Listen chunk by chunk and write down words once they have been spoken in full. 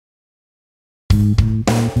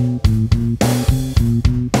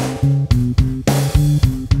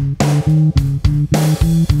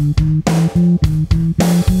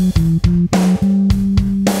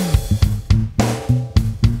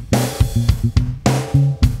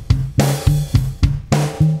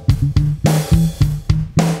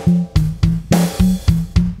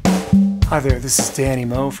there, this is Danny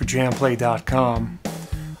Moe for JamPlay.com.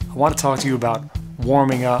 I want to talk to you about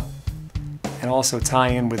warming up and also tie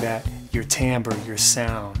in with that your timbre, your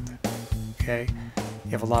sound. Okay?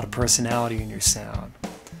 You have a lot of personality in your sound.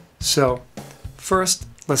 So, first,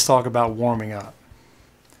 let's talk about warming up.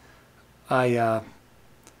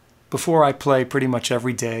 Before I play pretty much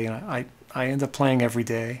every day, and I end up playing every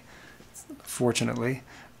day, fortunately,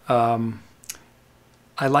 I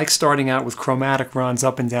like starting out with chromatic runs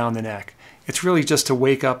up and down the neck. It's really just to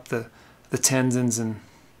wake up the tendons and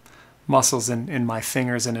muscles in my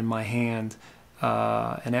fingers and in my hand.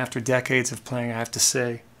 And after decades of playing, I have to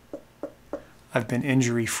say, I've been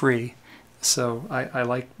injury-free. So I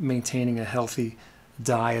like maintaining a healthy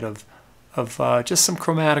diet of just some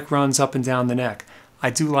chromatic runs up and down the neck. I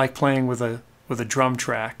do like playing with a drum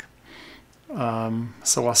track.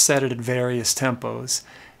 So I'll set it at various tempos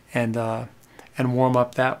and warm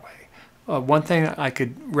up that way. One thing I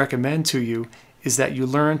could recommend to you is that you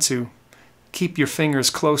learn to keep your fingers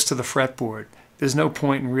close to the fretboard. There's no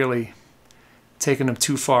point in really taking them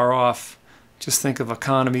too far off. Just think of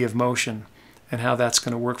economy of motion and how that's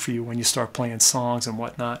going to work for you when you start playing songs and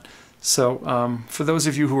whatnot. So for those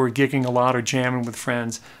of you who are gigging a lot or jamming with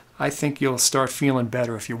friends, I think you'll start feeling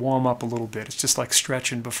better if you warm up a little bit. It's just like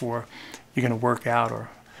stretching before you're going to work out or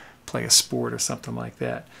play a sport or something like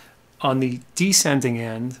that. On the descending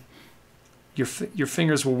end, your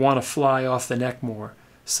fingers will want to fly off the neck more.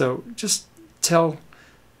 So just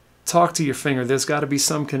talk to your finger. There's got to be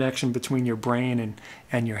some connection between your brain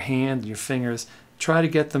and your hand and your fingers. Try to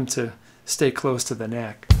get them to stay close to the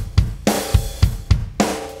neck.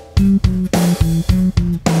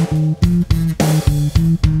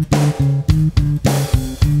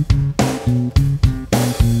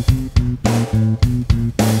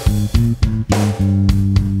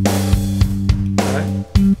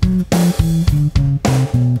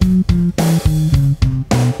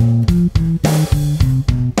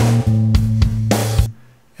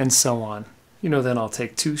 And so on. You know, then I'll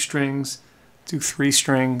take 2 strings, do 3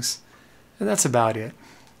 strings, and that's about it.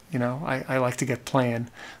 You know, I like to get playing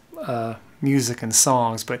music and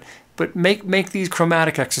songs, but make these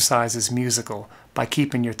chromatic exercises musical by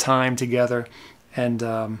keeping your time together. And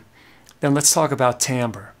then let's talk about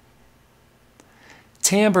timbre.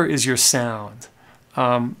 Timbre is your sound.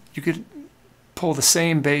 You could pull the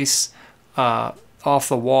same bass off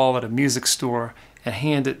the wall at a music store and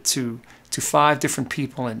hand it to 5 different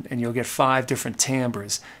people, and you'll get 5 different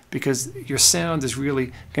timbres, because your sound is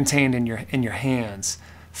really contained in your hands.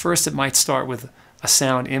 First, it might start with a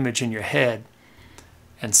sound image in your head,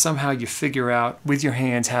 and somehow you figure out with your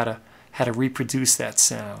hands how to reproduce that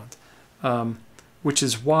sound, which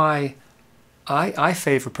is why I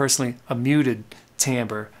favor personally a muted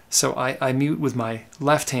timbre. So I mute with my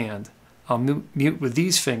left hand. I'll mute with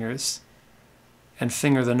these fingers and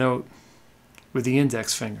finger the note with the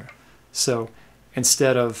index finger. So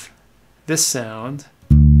instead of this sound,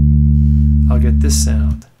 I'll get this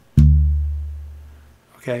sound.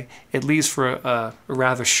 Okay, it leaves for a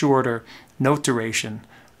rather shorter note duration,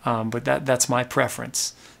 but that's my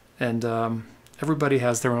preference. And everybody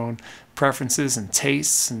has their own preferences and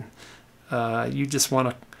tastes, and you just want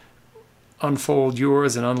to unfold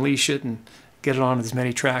yours and unleash it and get it on as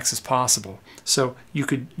many tracks as possible. So you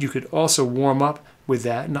could also warm up with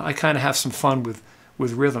that, and I kind of have some fun with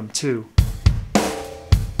rhythm too.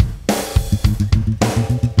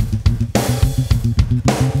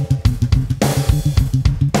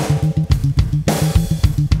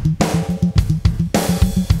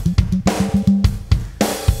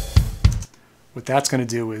 What that's going to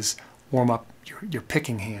do is warm up your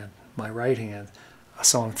picking hand, my right hand.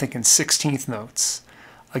 So I'm thinking 16th notes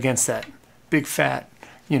against that big fat,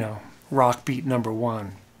 you know, rock beat number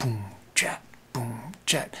 1. Boom, chat, boom,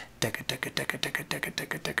 chat.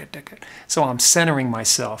 So I'm centering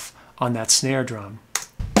myself on that snare drum.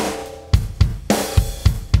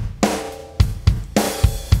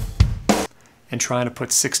 And trying to put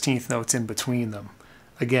 16th notes in between them.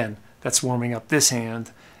 Again, that's warming up this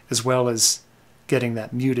hand as well as getting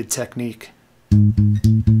that muted technique.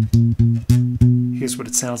 Here's what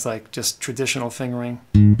it sounds like, just traditional fingering.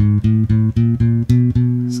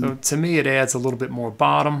 So to me it adds a little bit more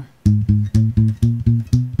bottom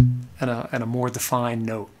and a more defined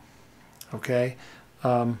note. Okay,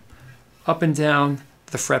 up and down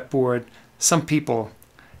the fretboard, some people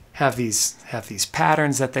have these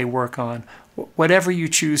patterns that they work on. Whatever you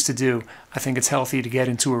choose to do, I think it's healthy to get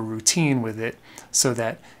into a routine with it, so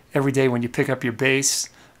that every day when you pick up your bass,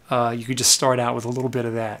 you could just start out with a little bit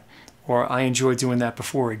of that. Or I enjoy doing that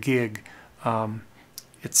before a gig.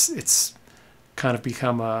 It's kind of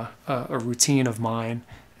become a routine of mine,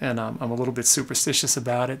 and I'm a little bit superstitious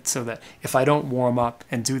about it, so that if I don't warm up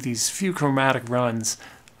and do these few chromatic runs,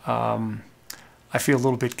 I feel a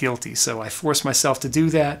little bit guilty. So I force myself to do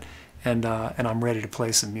that, and I'm ready to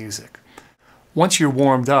play some music. Once you're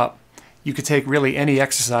warmed up, you could take really any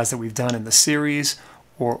exercise that we've done in the series,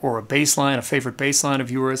 or a bass line, a favorite bass line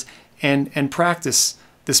of yours, and practice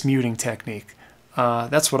this muting technique.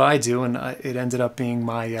 That's what I do, and it ended up being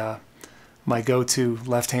my my go-to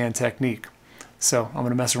left-hand technique. So I'm going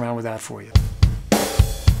to mess around with that for you.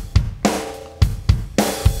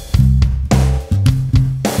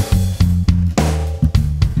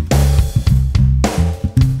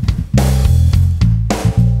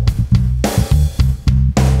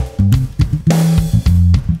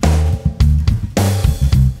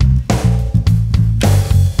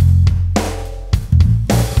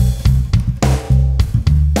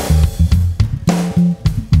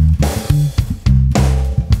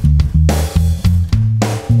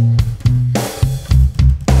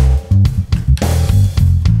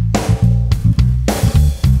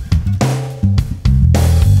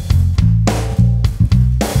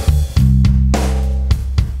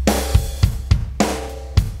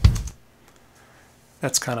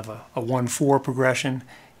 That's kind of a 1-4 progression.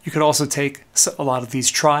 You could also take a lot of these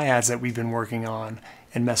triads that we've been working on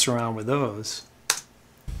and mess around with those.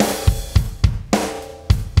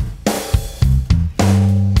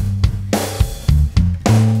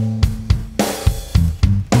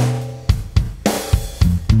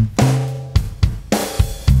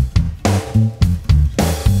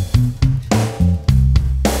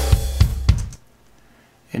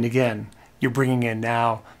 And again, you're bringing in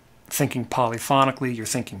now thinking polyphonically, you're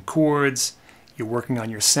thinking chords, you're working on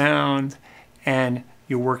your sound, and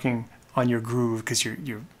you're working on your groove, because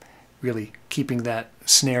you're really keeping that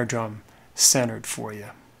snare drum centered for you.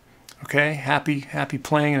 Okay, happy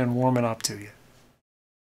playing and warming up to you.